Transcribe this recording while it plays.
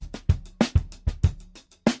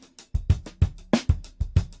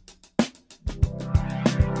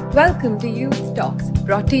Welcome to Youth Talks,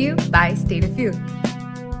 brought to you by State of Youth.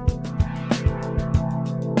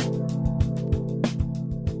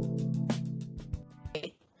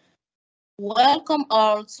 Welcome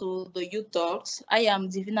all to the Youth Talks. I am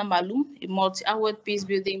Divina Maloum, a multi-award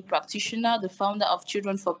peace-building practitioner, the founder of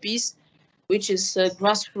Children for Peace, which is a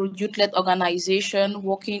grassroots youth-led organization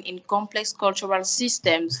working in complex cultural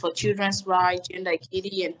systems for children's rights, gender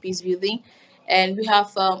equity, and peace building. And we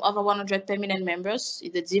have over 100 permanent members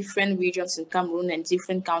in the different regions in Cameroon and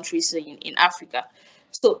different countries in Africa.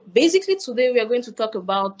 So basically today we are going to talk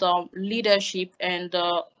about leadership and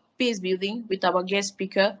peace building with our guest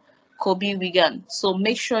speaker, Kobby Reagan. So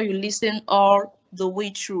make sure you listen all the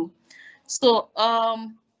way through. So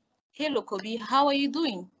hello Kobby, how are you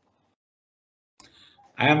doing?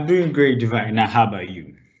 I am doing great, Divina. How about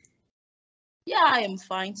you? Yeah, I am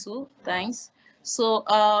fine too. Thanks. So,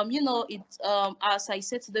 as I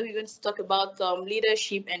said today, we're going to talk about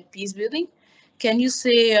leadership and peace building. Can you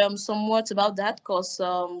say some words about that? Because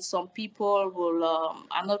some people will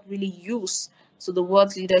are not really used to the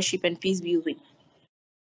words leadership and peace building.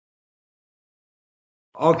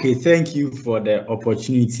 Okay, thank you for the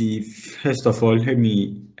opportunity. First of all, let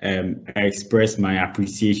me express my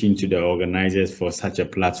appreciation to the organizers for such a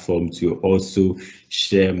platform to also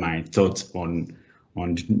share my thoughts on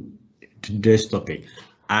this topic.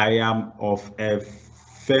 I am of a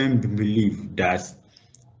firm belief that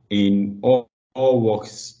in all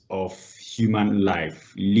walks of human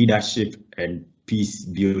life, leadership and peace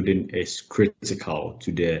building is critical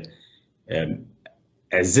to the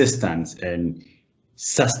existence and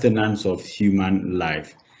sustenance of human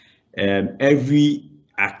life. Every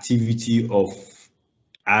activity of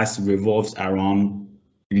us revolves around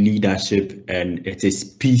leadership, and it is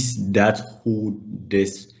peace that holds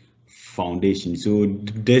this foundation. So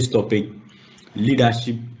this topic,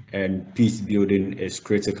 leadership and peace building, is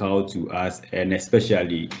critical to us, and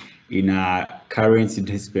especially in our current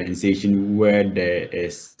dispensation where there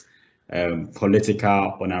is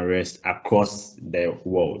political unrest across the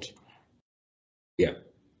world. Yeah.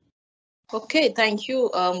 Okay, thank you,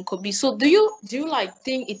 Kobby. So do you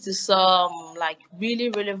think it is like really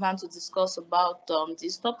relevant to discuss about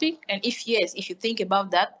this topic? And if yes, if you think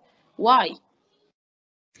about that, why?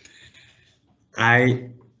 I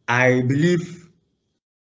believe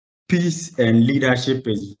peace and leadership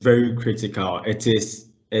is very critical. It is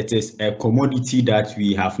a commodity that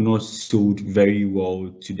we have not sold very well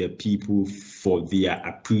to the people for their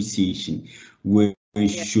appreciation. We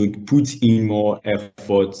should put in more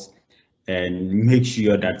efforts and make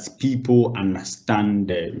sure that people understand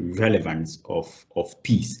the relevance of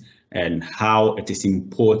peace and how it is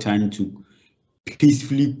important to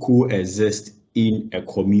peacefully coexist in a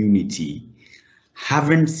community.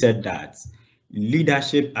 Having said that,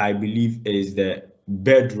 leadership, I believe, is the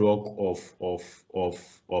bedrock of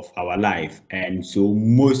our life, and so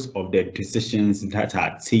most of the decisions that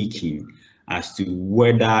are taken as to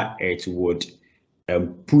whether it would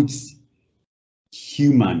put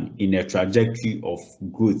human in a trajectory of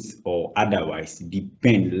growth or otherwise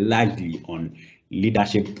depend largely on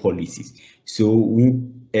leadership policies. So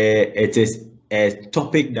it is a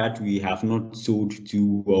topic that we have not sold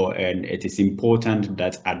too well, and it is important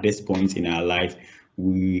that at this point in our life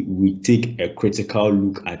we take a critical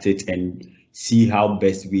look at it and see how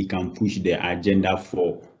best we can push the agenda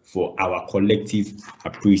for our collective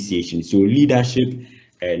appreciation. So leadership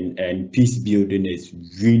and peace building is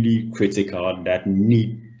really critical, that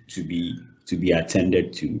need to be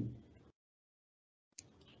attended to.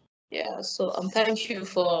 Yeah, so thank you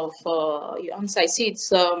for your answer. I see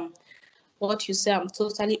it's what you say. I'm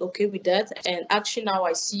totally okay with that. And actually now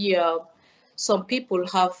I see some people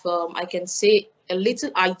have I can say a little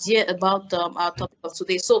idea about our topic of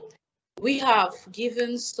today. So we have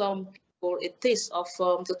given some people a taste of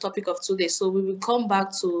the topic of today. So we will come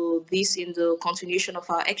back to this in the continuation of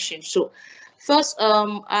our exchange. So first,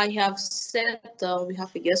 I have said we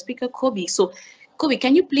have a guest speaker, Kobby. So Kobby,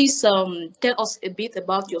 can you please tell us a bit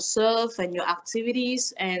about yourself and your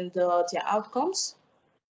activities and their outcomes?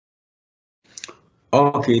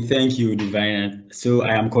 Okay, thank you, Divina. So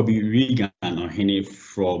I am Kobby Reagan Ohene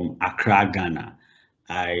from Accra, Ghana.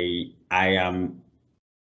 I am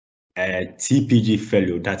a TPG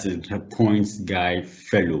fellow, that is the Points Guy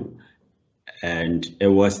Fellow, and it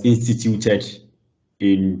was instituted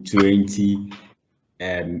in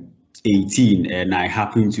 2018, and I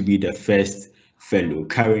happen to be the first fellow.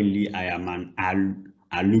 Currently, I am an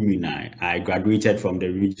alumni. I graduated from the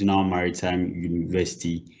Regional Maritime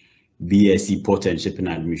University BSc Port and Shipping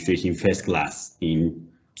Administration first class in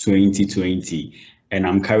 2020, and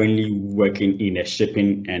I'm currently working in a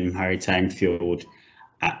shipping and maritime field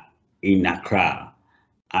in Accra.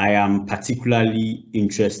 I am particularly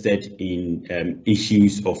interested in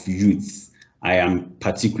issues of youth. I am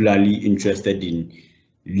particularly interested in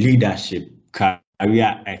leadership,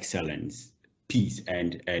 career excellence, peace,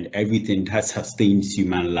 and everything that sustains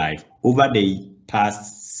human life. Over the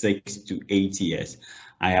past 6 to 8 years,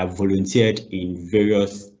 I have volunteered in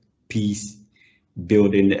various peace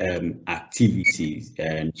building activities,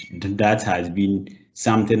 and that has been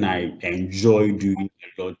something I enjoy doing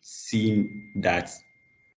a lot, seeing that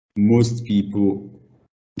most people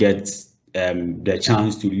get the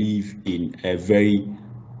chance to live in a very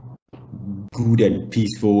good and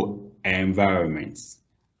peaceful environment.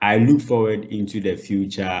 I look forward into the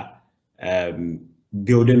future,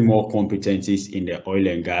 building more competencies in the oil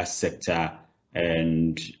and gas sector,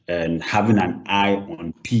 and having an eye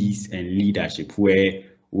on peace and leadership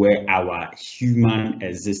where our human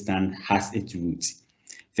existence has its roots.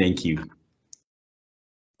 Thank you.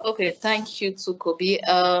 Okay, thank you to Kobby.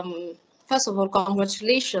 First of all,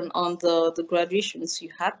 congratulations on the graduations you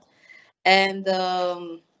had. And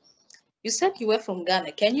you said you were from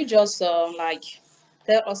Ghana. Can you just like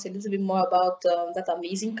tell us a little bit more about that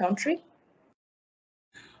amazing country?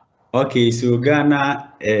 Okay, so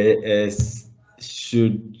Ghana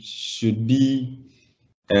should be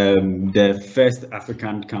the first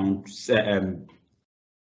African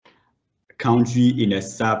country in the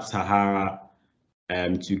sub-Sahara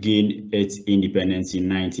to gain its independence in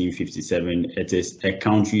 1957. It is a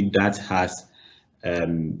country that has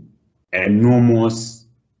enormous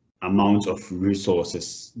amount of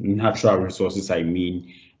resources, natural resources, I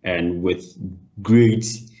mean, and with great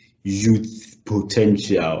youth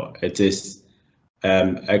potential. It is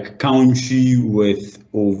a country with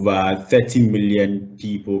over 30 million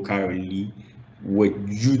people currently, with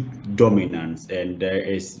youth dominance, and there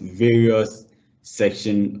is various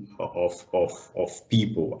section of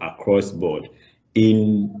people across board.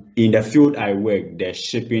 In the field I work, the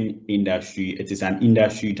shipping industry, it is an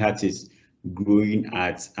industry that is growing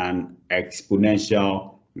at an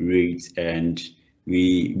exponential rate, and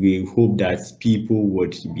we hope that people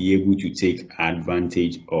would be able to take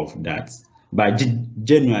advantage of that. But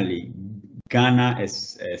generally, Ghana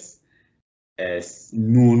is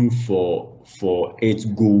known for its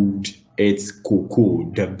gold, its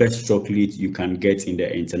cocoa. The best chocolate you can get in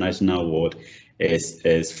the international world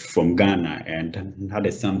is from Ghana, and that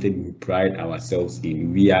is something we pride ourselves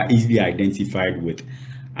in. We are easily identified with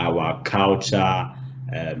our culture,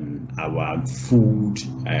 our food,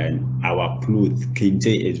 and our clothes.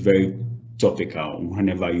 Kente is very topical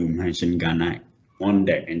whenever you mention Ghana on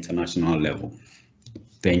the international level.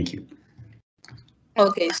 Thank you.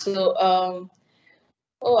 Okay, so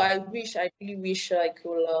oh, I really wish I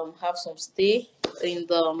could have some stay in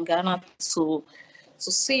the Ghana to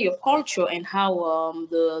see your culture and how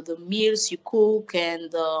the meals you cook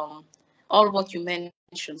and all what you mentioned.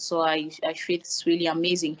 So I feel it's really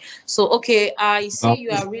amazing. So okay, I see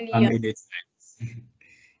you are really.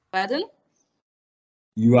 Pardon?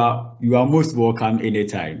 You are most welcome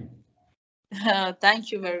anytime.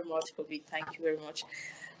 Thank you very much, Kobby. Thank you very much.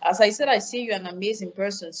 As I said, I see you're an amazing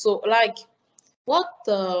person. So, like, what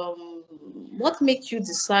made you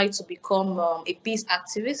decide to become a peace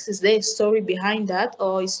activist? Is there a story behind that,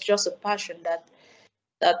 or it's just a passion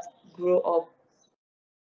that grew up?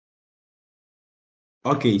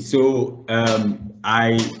 Okay, so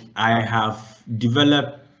I have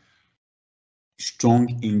developed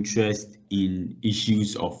strong interest in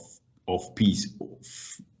issues of peace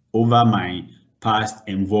over my past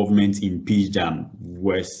involvement in Peace Jam,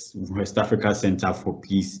 West Africa Center for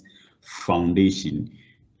Peace Foundation,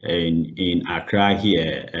 in Accra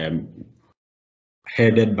here,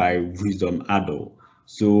 headed by Wisdom Addo.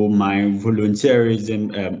 So my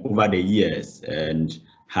volunteerism over the years and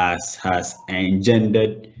has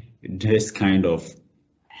engendered this kind of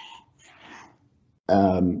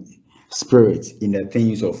spirit in the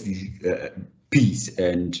things of peace,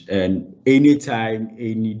 and anytime,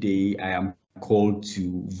 any day, I am called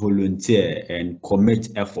to volunteer and commit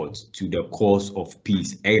effort to the cause of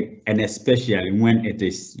peace, and especially when it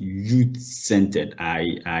is youth-centered,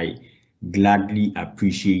 I gladly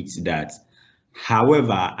appreciate that.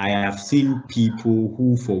 However, I have seen people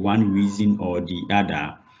who, for one reason or the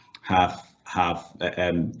other, have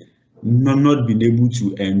not been able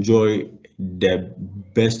to enjoy the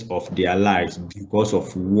best of their lives because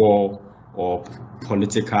of war or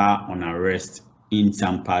political unrest in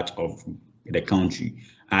some part of the country.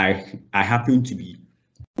 I happen to be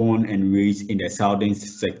born and raised in the southern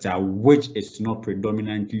sector, which is not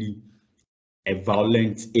predominantly a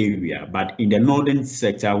violent area, but in the northern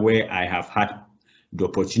sector where I have had the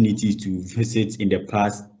opportunity to visit in the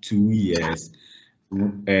past 2 years,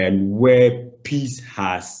 and where peace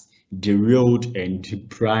has derailed and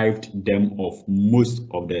deprived them of most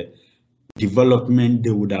of the development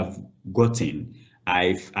they would have gotten.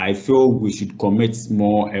 I feel we should commit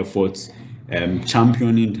more efforts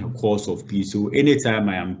championing the cause of peace. So anytime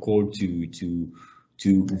I am called to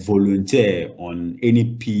volunteer on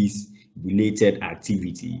any peace related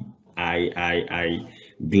activity, I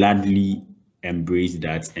gladly embrace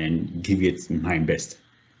that and give it my best.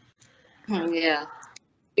 Yeah.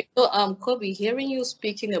 Kobby, hearing you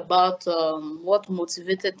speaking about what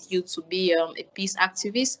motivated you to be a peace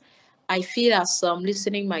activist, I feel as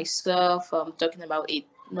listening myself talking about it.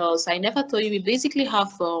 No, so I never told you we basically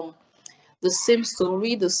have the same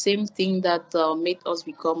story, the same thing that made us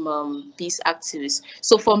become peace activists.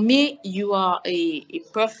 So for me, you are a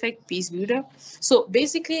perfect peace builder. So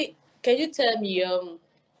basically, can you tell me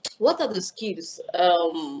what are the skills?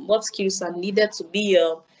 What skills are needed to be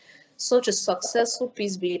such a successful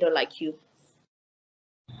peace builder like you?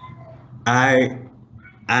 I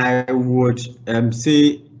would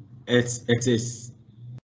say it is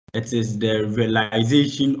the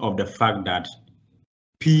realization of the fact that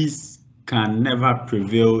peace can never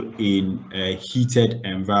prevail in a heated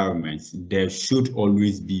environment. There should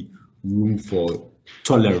always be room for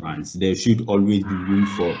tolerance. There should always be room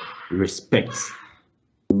for respect,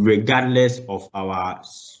 regardless of our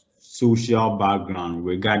social background,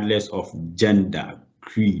 regardless of gender,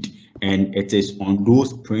 creed, and it is on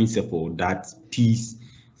those principles that peace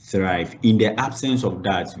thrive. In the absence of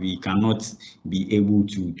that, we cannot be able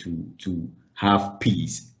to have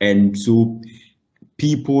peace. And so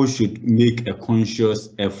people should make a conscious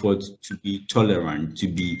effort to be tolerant, to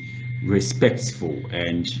be respectful,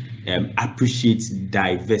 and appreciate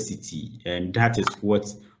diversity. And that is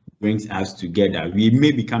what brings us together. We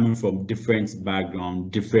may be coming from different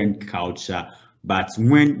background, different culture, but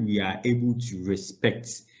when we are able to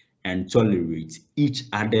respect and tolerate each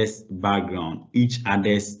other's background, each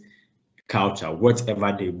other's culture,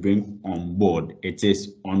 whatever they bring on board, it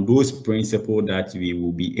is on those principles that we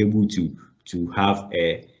will be able to have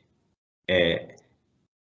a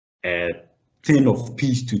thing of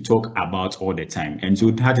peace to talk about all the time. And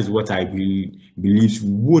so that is what I believe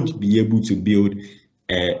would be able to build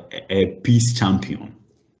a peace champion.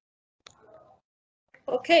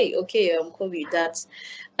 Okay, Kobby, that's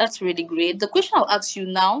really great. The question I'll ask you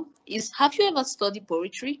now is: have you ever studied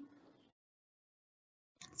poetry?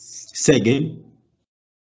 Say again.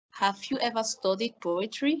 Have you ever studied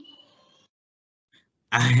poetry?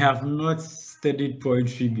 I have not studied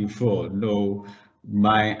poetry before. No,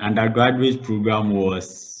 my undergraduate program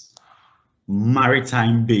was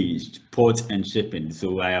maritime based, port and shipping.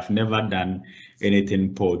 So I have never done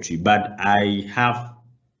anything poetry, but I have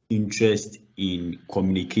interest in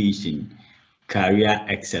communication, career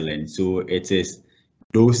excellence. So it is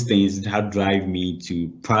those things that drive me to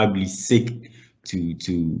probably seek to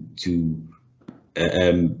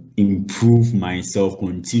improve myself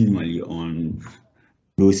continually on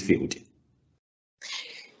those fields.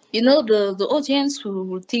 You know, the audience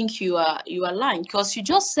will think you are lying, because you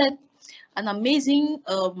just said an amazing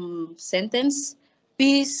sentence: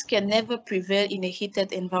 peace can never prevail in a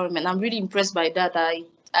heated environment. I'm really impressed by that.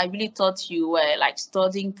 I really thought you were like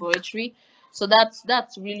studying poetry, so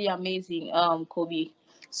that's really amazing, Kobby.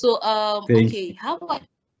 So okay, how are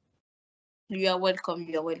you? Are welcome.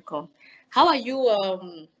 You are welcome. How are you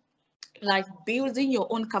like building your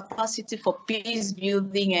own capacity for peace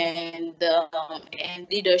building and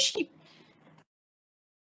leadership?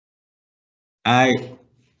 I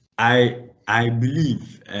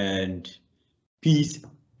believe and peace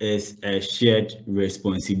is a shared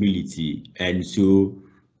responsibility, and so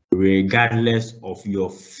regardless of your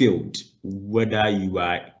field, whether you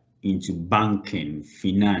are into banking,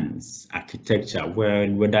 finance, architecture,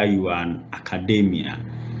 whether you are in academia,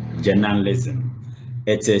 journalism,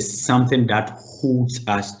 it is something that holds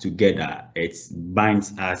us together. It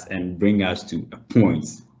binds us and brings us to a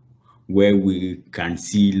point where we can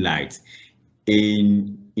see light.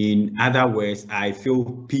 In other words, I feel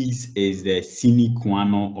peace is the sine qua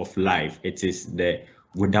non of life. It is the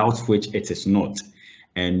without which it is not.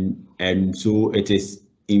 And so it is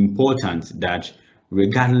important that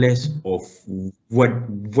regardless of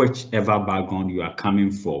whichever background you are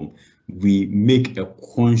coming from, we make a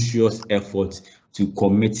conscious effort to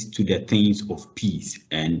commit to the things of peace,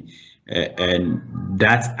 and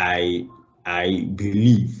that I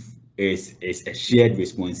believe is a shared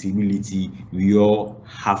responsibility. We all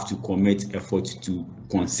have to commit effort to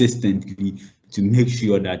consistently to make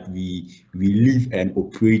sure that we live and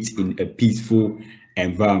operate in a peaceful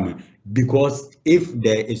environment. because if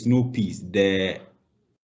there is no peace, the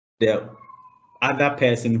other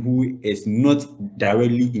person who is not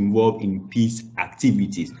directly involved in peace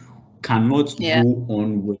activities cannot go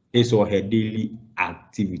on with his or her daily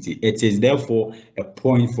activity. It is therefore a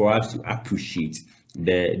point for us to appreciate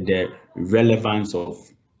the relevance of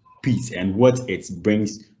peace and what it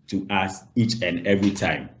brings to us each and every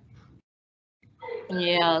time.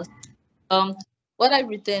 Yeah. What I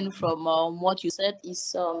retain from what you said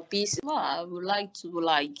is peace. Well, I would like to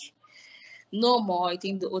know more. I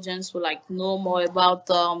think the audience will know more about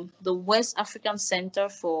the West African Center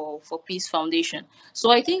for Peace Foundation.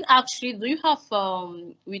 So I think actually, do you have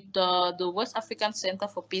with the West African Center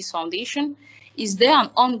for Peace Foundation, is there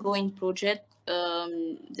an ongoing project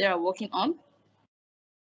they are working on?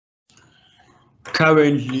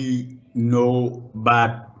 Currently, no,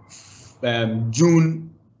 but in June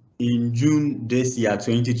this year,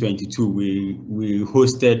 2022, we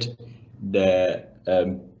hosted the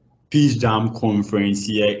Peace Jam conference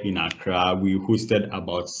here in Accra. We hosted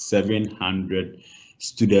about 700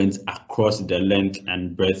 students across the length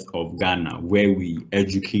and breadth of Ghana, where we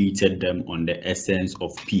educated them on the essence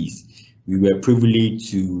of peace. We were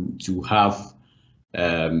privileged to have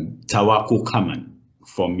Tawako Kaman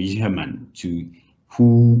from Yemen,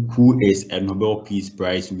 who is a Nobel Peace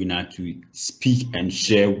Prize winner, to speak and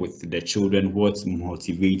share with the children what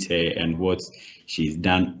motivates her and what she's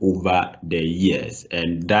done over the years.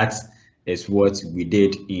 And that is what we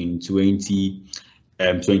did in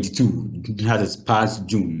 2022. That is past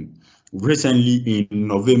June. Recently in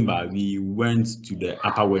November, we went to the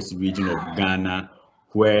Upper West region of Ghana,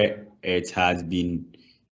 where it has been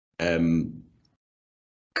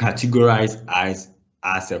categorized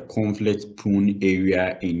as a conflict-prone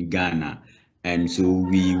area in Ghana. And so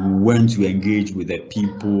we went to engage with the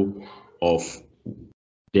people of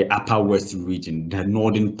the Upper West region, the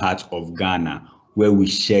northern part of Ghana, where we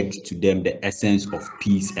shared to them the essence of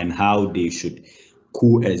peace and how they should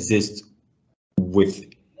coexist with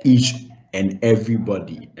each and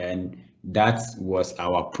everybody. And that was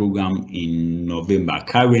our program in November.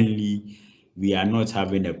 Currently, we are not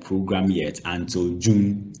having a program yet until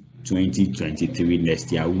June 2023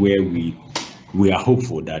 next year, where we are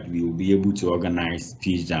hopeful that we will be able to organize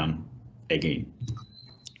Peace Jam again.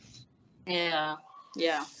 Yeah.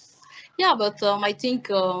 But I think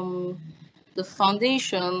the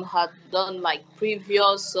foundation had done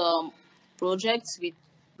previous projects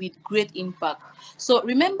with great impact. So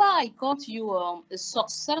remember, I called you a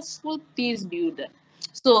successful peace builder.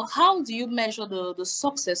 So how do you measure the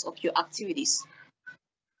success of your activities?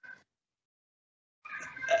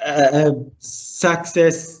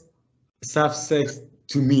 Success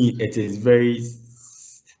to me, it is very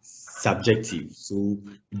subjective. So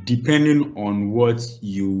depending on what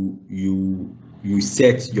you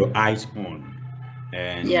set your eyes on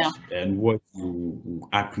and what you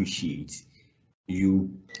appreciate,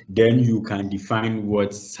 then you can define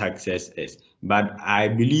what success is. But I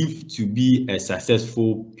believe to be a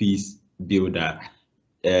successful peace builder,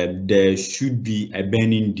 there should be a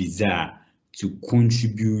burning desire to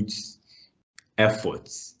contribute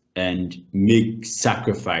efforts and make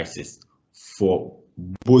sacrifices for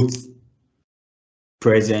both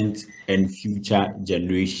present and future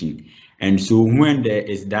generation. And so when there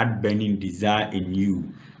is that burning desire in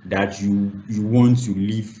you that you want to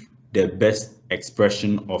live the best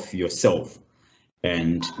expression of yourself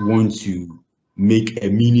and want to make a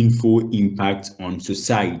meaningful impact on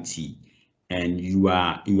society, and you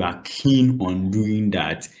are keen on doing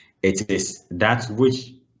that, it is that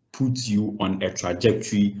which puts you on a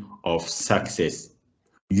trajectory of success.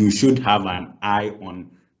 You should have an eye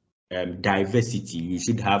on diversity. You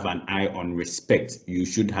should have an eye on respect. You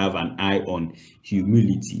should have an eye on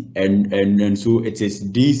humility, and so it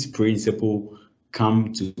is these principles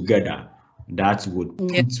come together that would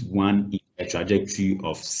put one in a trajectory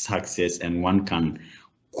of success, and one can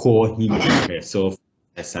call him or herself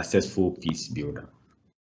a successful peace builder.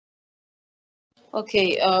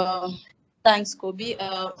 Okay, thanks, Kobby.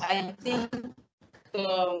 I think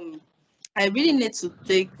I really need to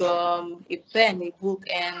take a pen, a book,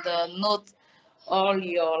 and note all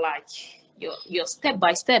your step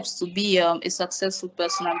by steps to be a successful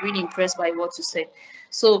person. I'm really impressed by what you said.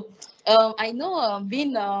 So I know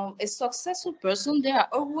being a successful person, there are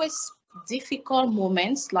always difficult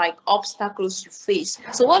moments, like obstacles you face.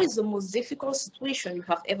 So what is the most difficult situation you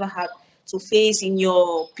have ever had to face in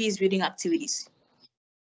your peace building activities?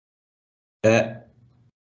 We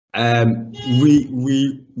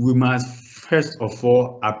must first of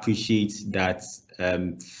all appreciate that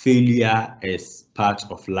failure is part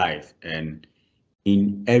of life, and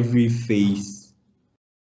in every phase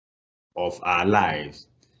of our lives,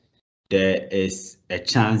 there is a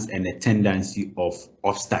chance and a tendency of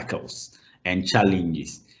obstacles and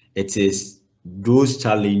challenges. It is those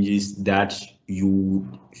challenges that you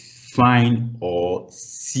find or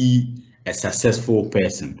see a successful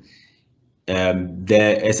person.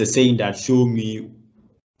 There is a saying that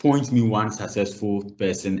point me one successful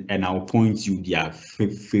person and I'll point you their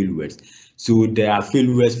failures. So there are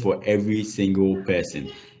failures for every single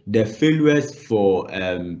person. The failures for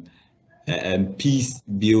peace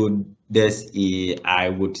builders, I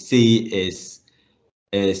would say, is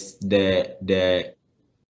the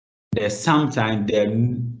sometimes they're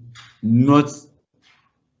not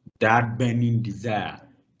that burning desire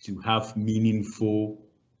to have meaningful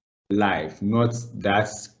life, not that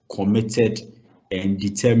committed and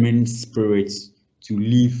determined spirit to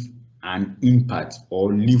leave an impact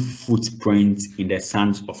or leave footprints in the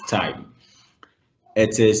sands of time.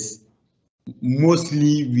 It is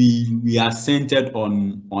mostly we are centered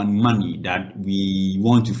on money, that we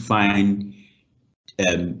want to find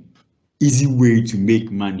easy way to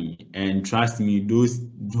make money, and trust me, those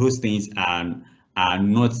things are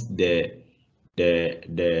not the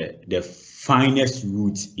finest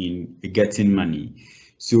route in getting money.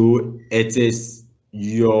 So it is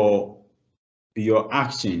your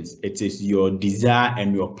actions, it is your desire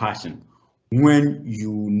and your passion. When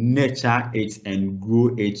you nurture it and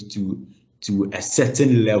grow it to a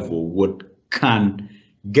certain level, what can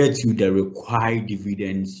get you the required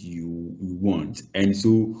dividends you want. And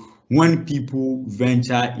so when people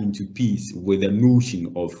venture into peace with the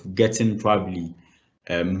notion of getting probably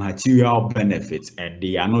material benefits and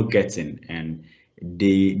they are not getting, and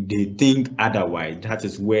they think otherwise, that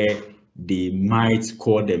is where they might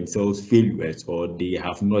call themselves failures or they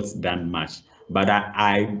have not done much. But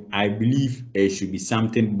I believe it should be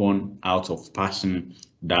something born out of passion,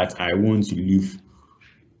 that I want to leave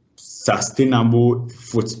sustainable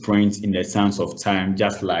footprints in the sense of time,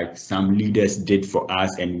 just like some leaders did for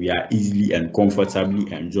us and we are easily and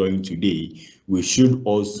comfortably enjoying today. We should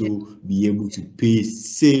also be able to pay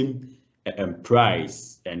same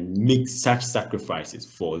price and make such sacrifices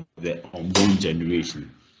for the unborn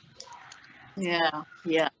generation. Yeah.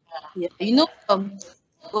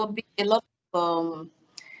 Kobby, a lot of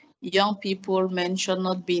young people mention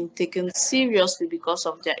not being taken seriously because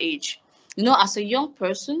of their age. As a young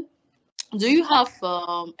person, do you have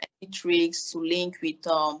any tricks to link with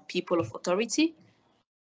people of authority?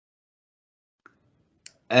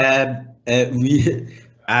 I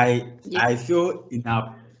feel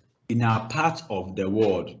in our part of the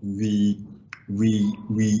world, we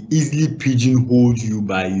easily pigeonhole you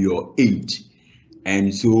by your age,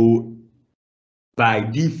 and so by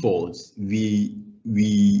default we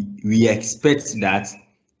expect that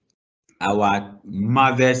our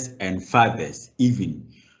mothers and fathers even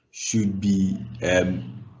should be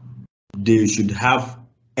they should have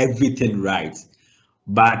everything right.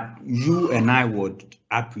 But you and I would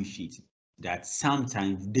appreciate that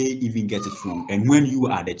sometimes they even get it wrong. And when you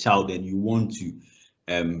are the child and you want to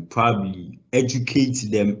probably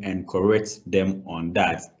educate them and correct them on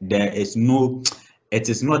that, it is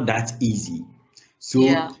not that easy.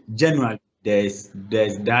 So generally there's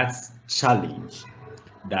that challenge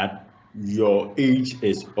that your age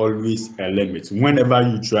is always a limit. Whenever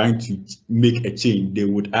you're trying to make a change, they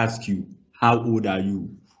would ask you, how old are you?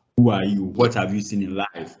 Who are you? What have you seen in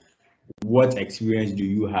life? What experience do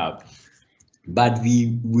you have? But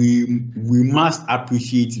we must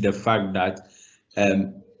appreciate the fact that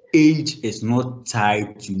age is not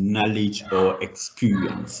tied to knowledge or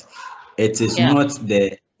experience. It is not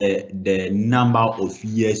the number of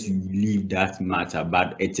years you live that matter,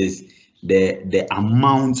 but it is the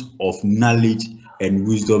amount of knowledge and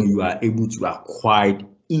wisdom you are able to acquire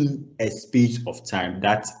in a space of time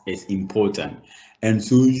that is important. And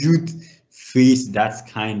so youth face that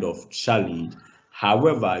kind of challenge.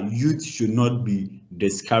 However, youth should not be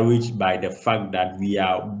discouraged by the fact that we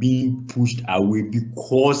are being pushed away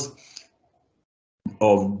because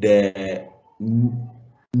of the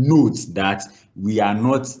notes that we are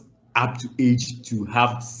not up to age to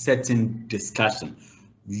have certain discussion.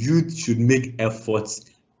 Youth should make efforts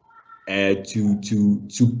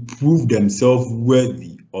to prove themselves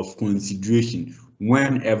worthy of consideration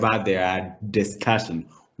whenever there are discussion.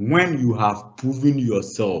 When you have proven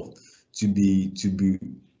yourself to be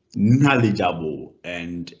knowledgeable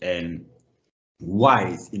and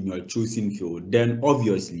wise in your chosen field, then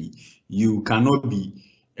obviously you cannot be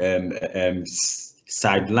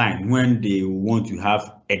sidelined when they want to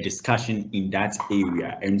have a discussion in that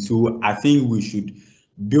area. And so I think we should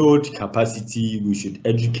build capacity, we should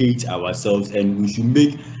educate ourselves, and we should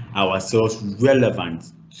make ourselves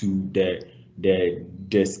relevant to the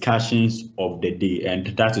discussions of the day, and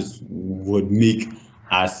that is what make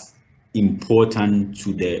us important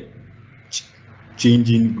to the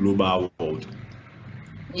changing global world.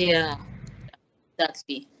 Yeah,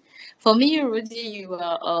 exactly. For me, Rudy, you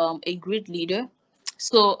are a great leader.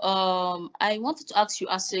 So I wanted to ask you,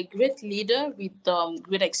 as a great leader with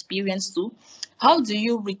great experience too, how do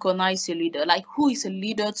you recognize a leader? Like, who is a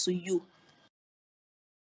leader to you?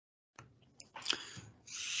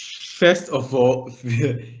 First of all,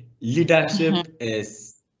 leadership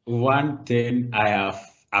is one thing I have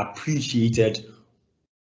appreciated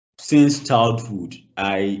since childhood.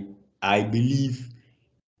 I believe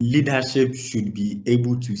leadership should be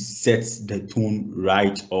able to set the tone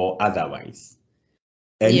right or otherwise.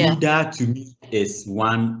 A Yeah, leader to me is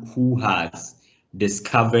one who has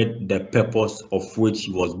discovered the purpose of which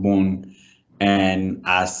he was born, and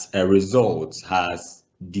as a result has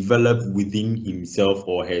developed within himself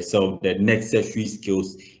or herself the necessary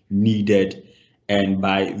skills needed, and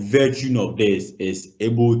by virtue of this is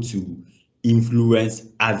able to influence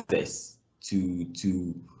others to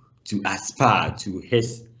aspire to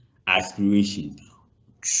his aspirations.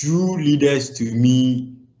 True leaders to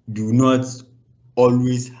me do not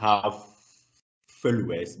always have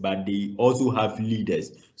followers, but they also have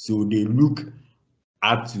leaders. So they look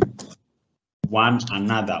up to one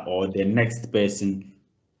another or the next person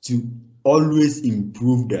to always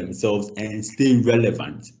improve themselves and stay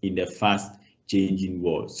relevant in the fast changing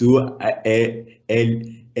world. So a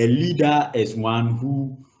leader is one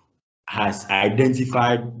who has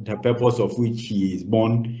identified the purpose of which he is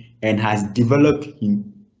born and has developed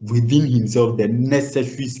within himself the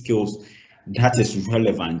necessary skills that is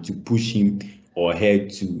relevant to push him or her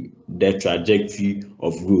to the trajectory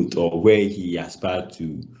of growth or where he aspires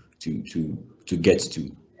to get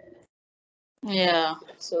to. yeah.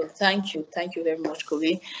 So thank you very much,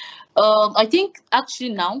 Kobe. I think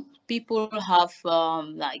actually now people have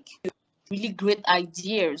like really great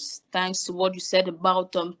ideas thanks to what you said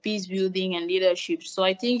about peace building and leadership. So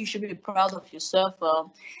I think you should be proud of yourself.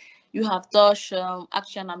 You have touched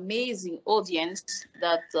actually an amazing audience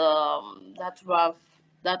that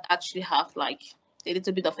actually have like a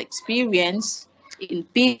little bit of experience in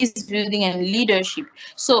peace building and leadership.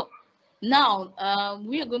 So now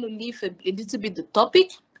we are going to leave a little bit the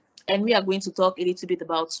topic, and we are going to talk a little bit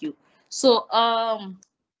about you. So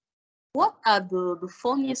what are the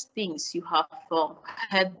funniest things you have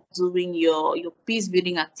had during your peace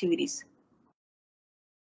building activities?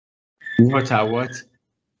 What are what?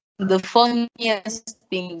 The funniest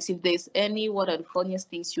things, if there's any, what are the funniest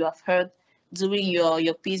things you have heard during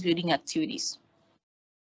your peace building activities?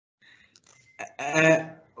 Uh,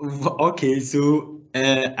 okay, so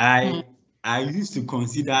I used to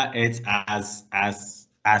consider it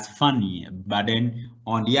as funny, but then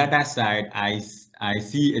on the other side, I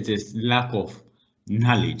see it as lack of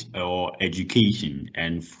knowledge or education,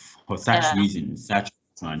 and for such Yeah, reasons, such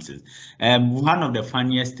circumstances. One of the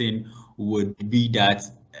funniest thing would be that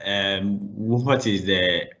what is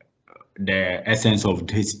the essence of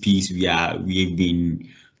this piece we've been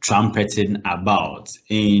trumpeting about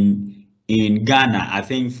in Ghana. I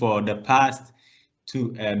think for the past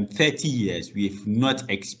 30 years we've not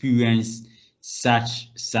experienced such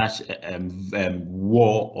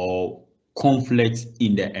war or conflict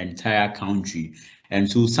in the entire country, and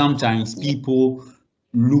so sometimes people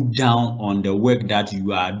look down on the work that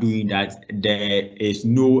you are doing, that there is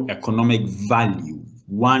no economic value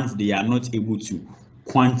once they are not able to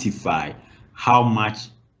quantify how much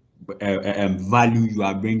value you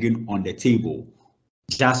are bringing on the table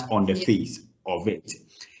just on the yeah, face of it.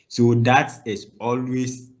 So that is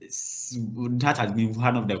always, that has been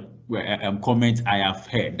one of the comments I have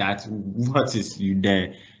heard, that what is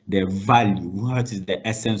the value, what is the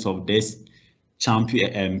essence of this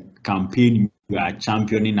campaign you are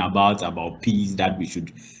championing about peace, that we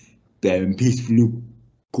should peacefully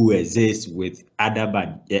coexist with other,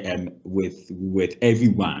 but with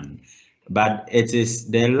everyone. But it is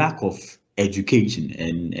the lack of education,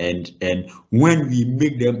 and when we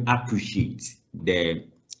make them appreciate the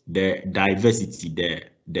diversity,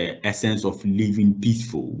 the essence of living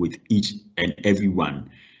peaceful with each and everyone,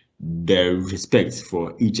 the respect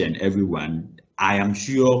for each and everyone, I am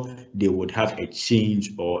sure they would have a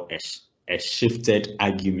change or a shifted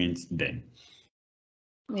argument then.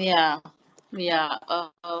 yeah, yeah.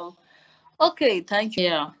 Okay, thank you.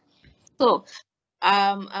 Yeah. So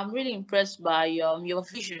I'm really impressed by your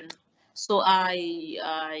vision. So I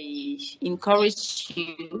encourage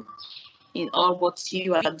you in all what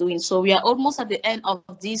you are doing. So we are almost at the end of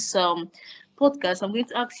this podcast, I'm going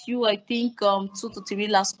to ask you, I think, 2 to 3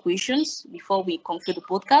 last questions before we conclude the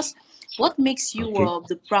podcast. What makes you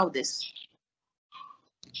the proudest?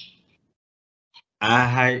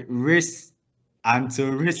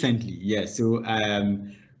 Until recently, yes. So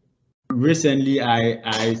recently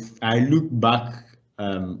I look back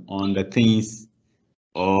on the things,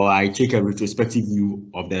 or I take a retrospective view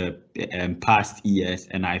of the past years,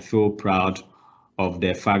 and I feel proud of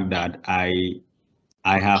the fact that I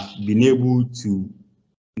have been able to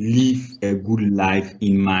live a good life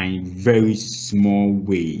in my very small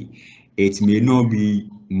way. It may not be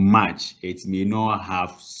much, it may not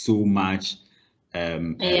have so much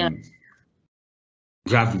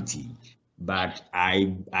gravity, but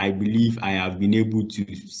I believe I have been able to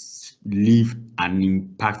leave an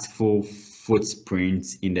impactful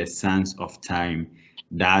footprint in the sands of time,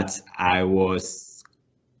 that I was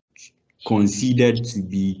considered to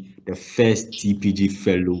be the first TPG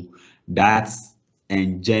fellow that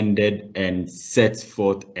engendered and set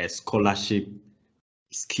forth a scholarship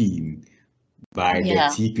scheme by the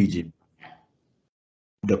TPG,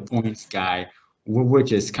 the Points guy,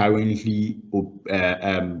 which is currently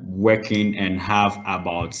working and have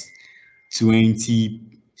about 20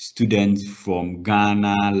 students from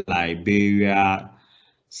Ghana, Liberia,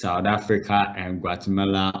 South Africa, and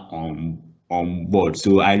Guatemala on board.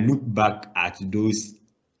 So I look back at those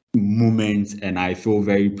moments and I feel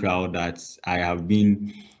very proud that I have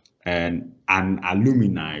been an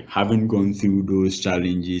alumni, having gone through those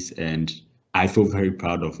challenges, and I feel very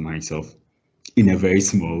proud of myself in a very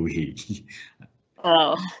small way.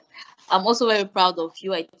 I'm also very proud of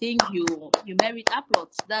you. I think you merit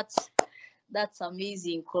applause. That's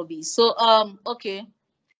amazing, Kobby. So okay.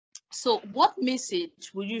 So what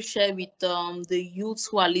message will you share with the youths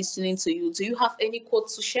who are listening to you? Do you have any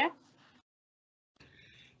quotes to share?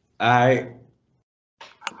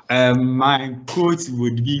 My quote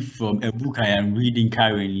would be from a book I am reading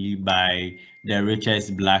currently by the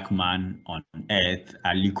richest black man on earth,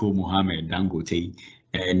 Aliko Muhammad Dangote,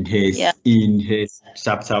 and in his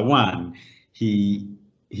chapter 1, he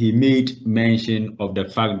made mention of the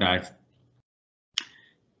fact that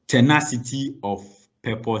tenacity of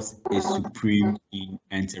purpose is supreme in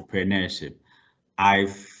entrepreneurship. I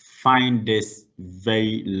find this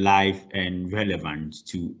very live and relevant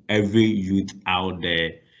to every youth out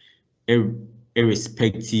there,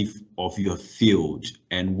 irrespective of your field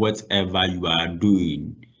and whatever you are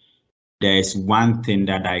doing. There's one thing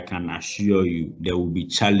that I can assure you: there will be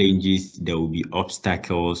challenges, there will be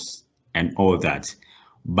obstacles, and all that.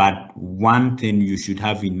 But one thing you should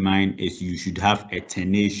have in mind is you should have a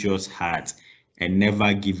tenacious heart and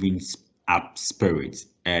never giving up spirit.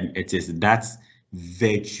 And it is that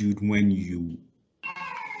virtue when you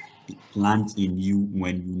plant in you,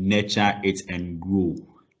 when you nurture it and grow,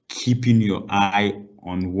 keeping your eye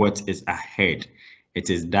on what is ahead. It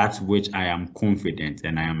is that which I am confident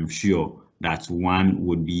and I am sure that one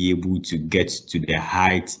would be able to get to the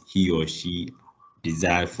height he or she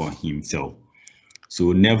desires for himself.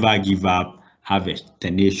 So never give up, have a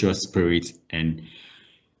tenacious spirit, and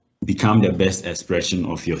become the best expression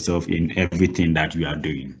of yourself in everything that you are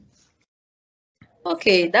doing.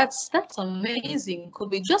 Okay, that's amazing,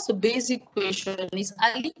 Kobby. Just a basic question: is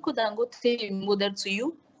Aliko Dangote a model to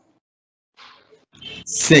you?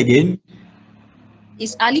 Say again.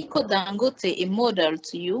 Is Aliko Dangote a model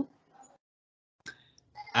to you?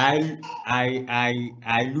 I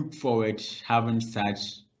look forward having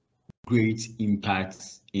such great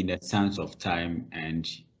impacts in the sense of time and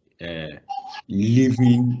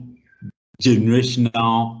leaving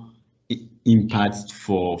generational impacts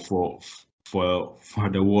for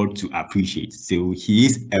the world to appreciate. So he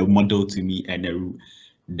is a model to me and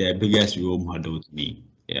the biggest role model to me.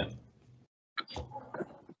 Yeah.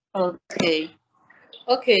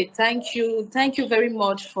 Okay, thank you very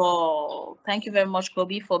much,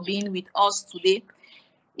 Kobby, for being with us today.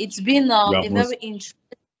 It's been a very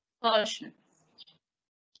interesting discussion.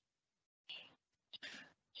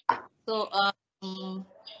 So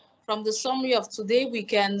from the summary of today, we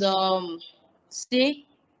can see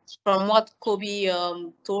from what Kobby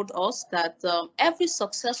told us that every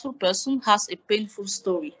successful person has a painful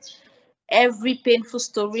story. Every painful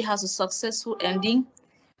story has a successful ending.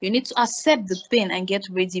 You need to accept the pain and get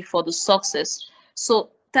ready for the success. So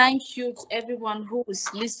thank you to everyone who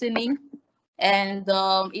is listening. And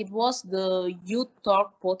it was the Youth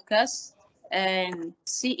Talk podcast. And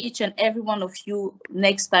see each and every one of you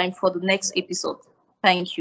next time for the next episode. Thank you.